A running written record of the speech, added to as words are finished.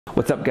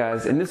What's up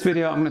guys? In this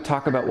video I'm going to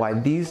talk about why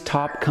these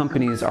top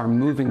companies are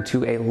moving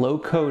to a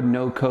low-code,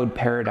 no-code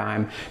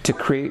paradigm to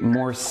create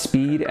more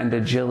speed and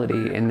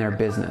agility in their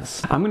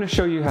business. I'm going to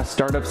show you how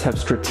startups have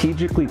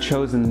strategically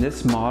chosen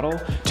this model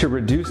to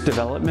reduce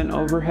development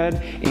overhead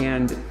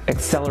and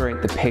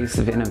accelerate the pace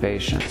of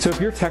innovation. So if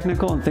you're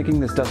technical and thinking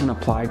this doesn't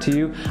apply to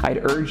you,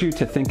 I'd urge you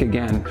to think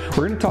again.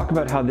 We're going to talk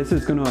about how this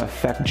is going to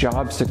affect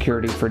job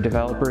security for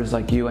developers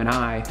like you and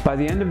I. By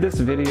the end of this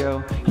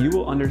video, you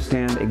will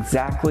understand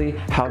exactly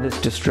how this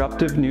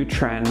disruptive new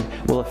trend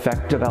will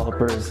affect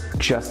developers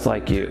just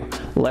like you.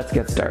 Let's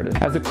get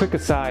started. As a quick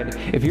aside,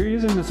 if you're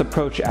using this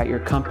approach at your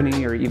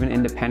company or even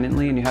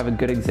independently and you have a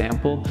good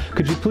example,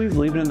 could you please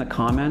leave it in the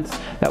comments?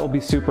 That will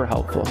be super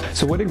helpful.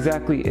 So what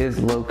exactly is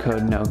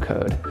low-code,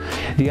 no-code?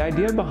 The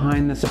idea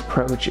behind this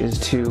approach is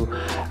to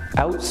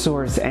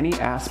outsource any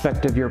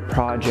aspect of your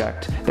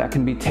project that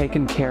can be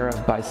taken care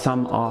of by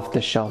some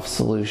off-the-shelf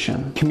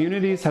solution.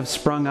 Communities have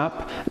sprung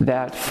up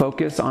that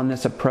focus on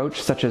this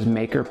approach, such as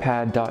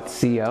MakerPad NoCode.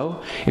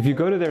 If you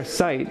go to their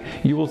site,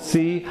 you will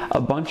see a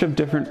bunch of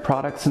different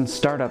products and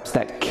startups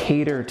that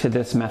cater to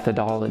this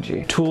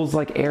methodology. Tools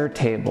like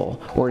Airtable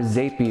or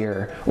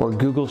Zapier or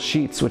Google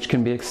Sheets, which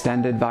can be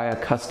extended via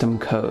custom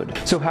code.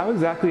 So how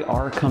exactly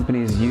are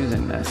companies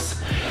using this?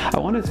 I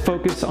want to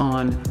focus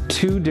on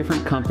two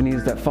different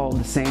companies that follow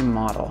the same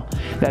model.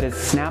 That is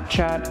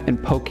Snapchat and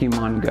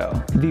Pokemon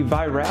Go. The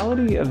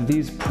virality of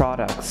these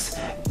products,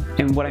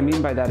 and what I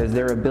mean by that is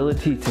their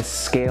ability to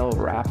scale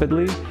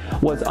rapidly,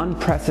 was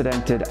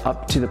unprecedented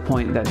up to the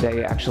point that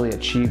they actually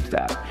achieved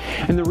that.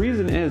 And the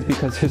reason is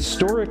because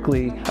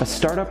historically, a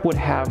startup would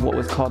have what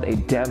was called a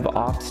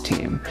DevOps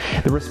team.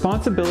 The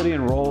responsibility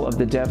and role of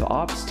the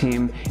DevOps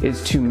team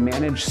is to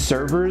manage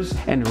servers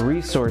and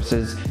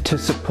resources to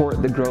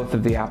support the growth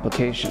of the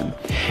application.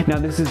 Now,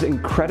 this is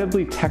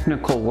incredibly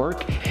technical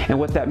work, and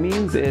what that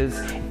means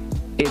is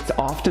it's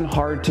often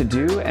hard to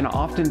do, and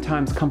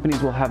oftentimes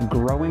companies will have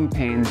growing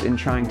pains in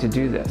trying to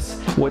do this.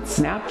 What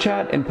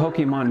Snapchat and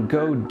Pokemon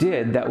Go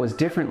did that was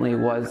differently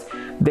was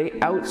they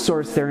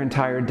outsourced their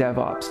entire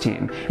DevOps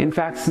team. In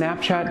fact,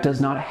 Snapchat does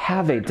not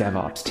have a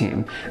DevOps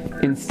team.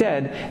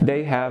 Instead,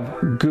 they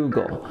have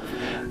Google.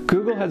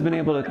 Google has been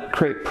able to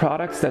create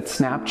products that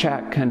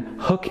Snapchat can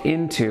hook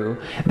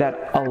into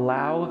that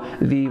allow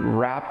the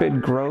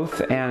rapid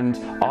growth and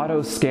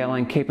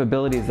auto-scaling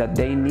capabilities that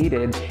they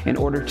needed in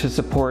order to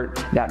support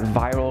that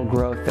viral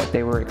growth that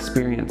they were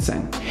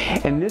experiencing.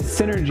 And this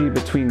synergy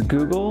between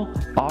Google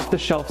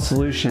off-the-shelf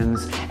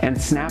solutions and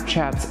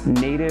Snapchat's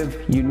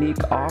native,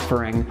 unique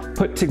offering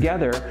put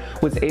together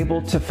was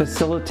able to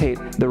facilitate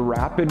the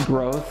rapid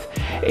growth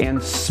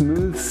and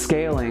smooth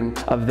scaling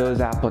of those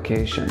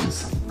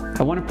applications.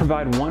 I want to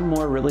provide one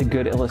more really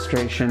good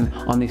illustration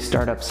on the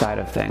startup side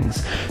of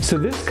things. So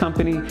this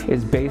company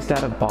is based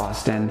out of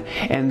Boston,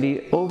 and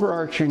the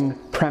overarching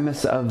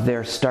premise of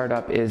their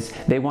startup is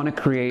they want to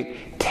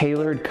create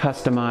tailored,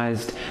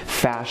 customized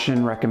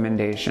fashion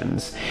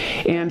recommendations.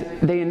 And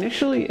they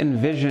initially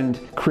envisioned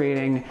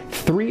creating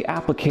three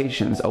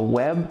applications: a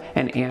web,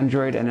 an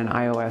Android, and an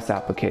iOS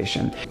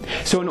application.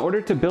 So in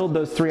order to build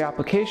those three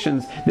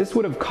applications, this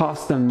would have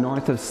cost them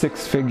north of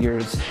 6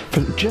 figures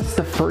for just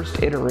the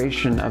first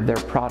iteration of their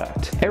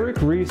product.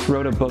 Eric Ries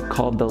wrote a book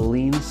called The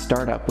Lean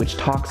Startup, which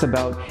talks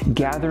about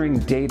gathering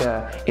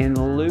data in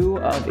lieu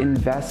of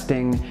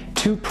investing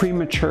too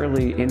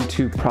prematurely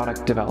into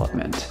product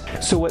development.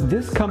 So what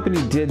this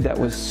company did that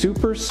was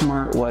super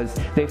smart was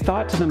they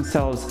thought to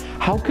themselves,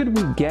 how could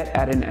we get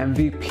at an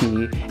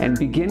MVP and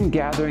begin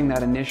gathering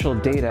that initial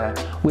data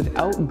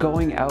without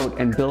going out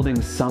and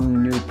building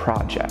some new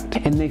project?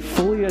 And they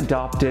fully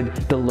adopted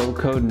the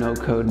low-code,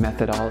 no-code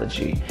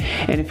methodology.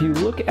 And if you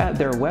look at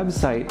their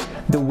website,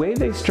 the way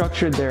they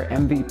structured their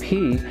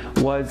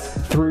MVP was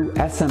through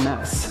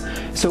SMS.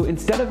 So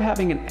instead of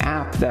having an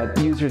app that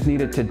users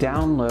needed to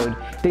download,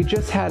 they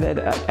just had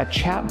a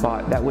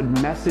chatbot that would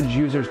message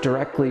users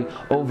directly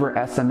over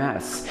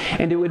SMS,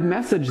 and it would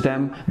message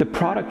them the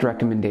product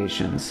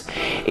recommendations.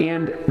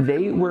 And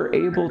they were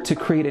able to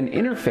create an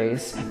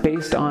interface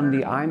based on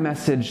the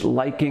iMessage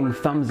liking,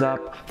 thumbs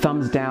up,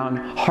 thumbs down,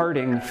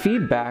 hearting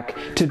feedback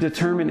to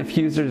determine if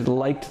users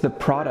liked the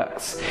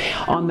products.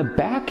 On the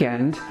back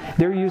end,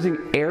 they're using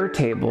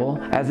Airtable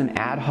as an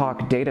ad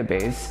hoc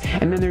database,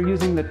 and then they're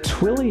using the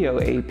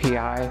Twilio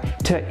API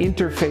to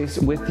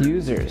interface with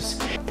users.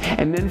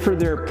 And then for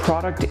their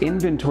product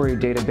inventory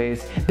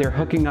database, they're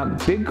hooking up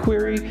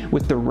BigQuery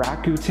with the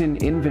Rakuten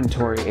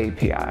Inventory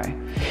API.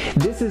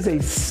 This is a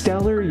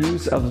stellar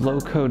use of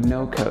low-code,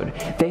 no-code.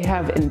 They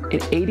have an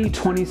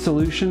 80-20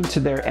 solution to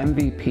their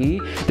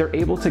MVP. They're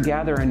able to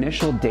gather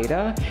initial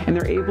data, and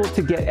they're able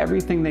to get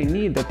everything they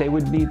need that they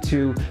would need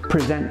to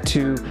present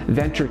to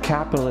venture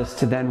capitalists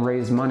to then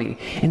raise money.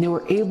 And they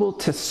were able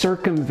to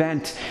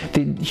circumvent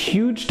the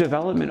huge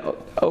development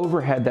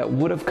overhead that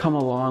would have come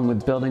along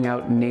with building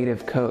out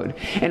native code.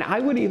 And I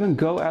would even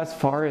go as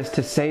far as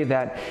to say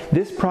that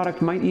this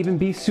product might even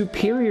be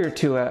superior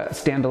to a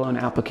standalone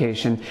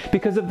application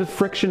because of the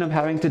friction of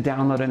having to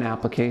download an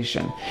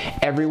application.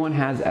 Everyone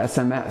has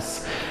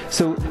SMS.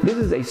 So this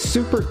is a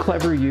super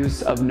clever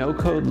use of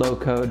no-code,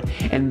 low-code,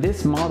 and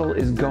this model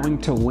is going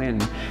to win.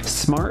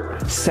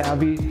 Smart,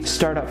 savvy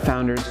startup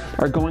founders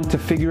are going to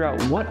figure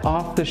out what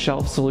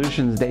off-the-shelf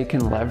solutions they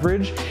can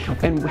leverage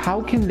and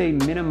how can they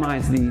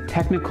minimize the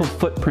technical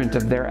footprint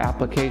of their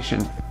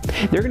application.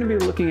 They're going to be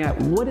looking at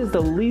what is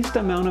the least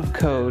amount of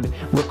code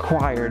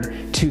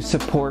required to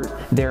support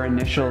their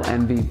initial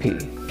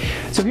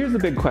MVP. So here's the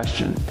big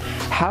question.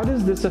 How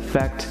does this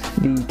affect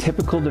the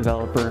typical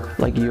developer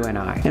like you and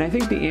I? And I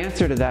think the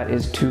answer to that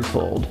is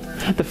twofold.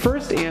 The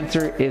first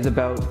answer is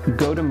about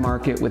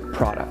go-to-market with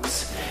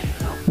products.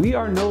 We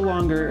are no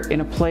longer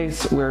in a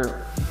place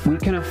where we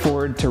can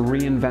afford to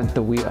reinvent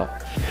the wheel.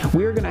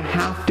 We are going to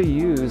have to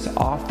use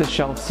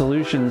off-the-shelf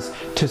solutions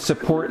to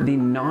support the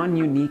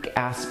non-unique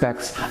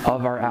aspects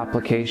of our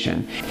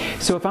application.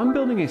 So if I'm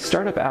building a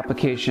startup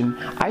application,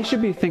 I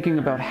should be thinking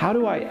about how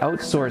do I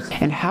outsource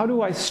and how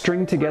do I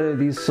string together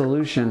these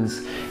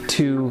solutions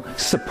to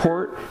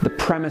support the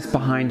premise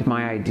behind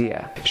my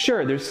idea.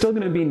 Sure, there's still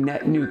going to be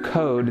net new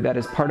code that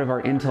is part of our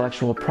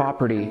intellectual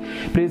property,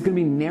 but it's going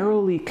to be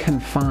narrowly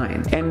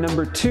confined. And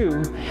number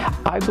two,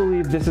 I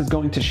believe this is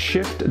going to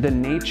shift the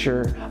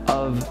nature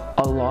of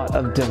a lot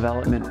of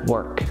development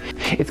work.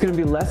 It's going to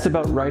be less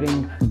about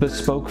writing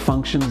bespoke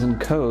functions and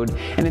code,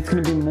 and it's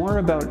going to be more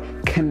about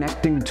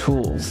connecting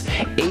tools.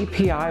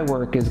 API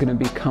work is going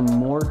to become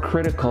more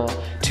critical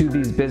to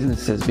these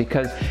businesses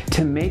because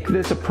to make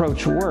this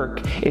approach work,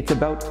 it's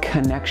about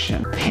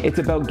connection. It's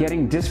about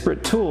getting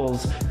disparate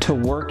tools to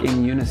work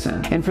in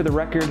unison. And for the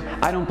record,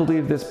 I don't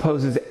believe this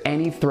poses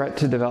any threat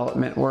to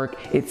development work.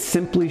 It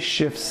simply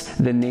shifts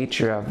the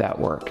nature of that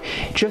work.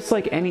 Just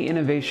like any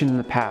innovation in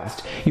the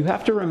past, you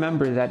have to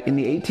remember that in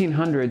the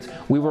 1800s,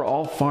 we were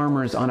all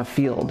farmers on a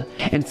field,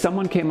 and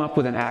someone came up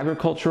with an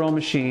agricultural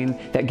machine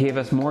that gave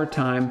us more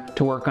time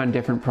to work on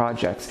different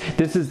projects.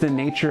 This is the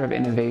nature of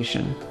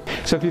innovation.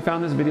 So if you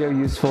found this video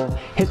useful,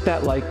 hit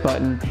that like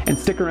button and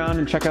stick around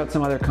and check out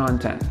some other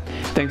content.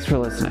 Thanks for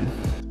listening.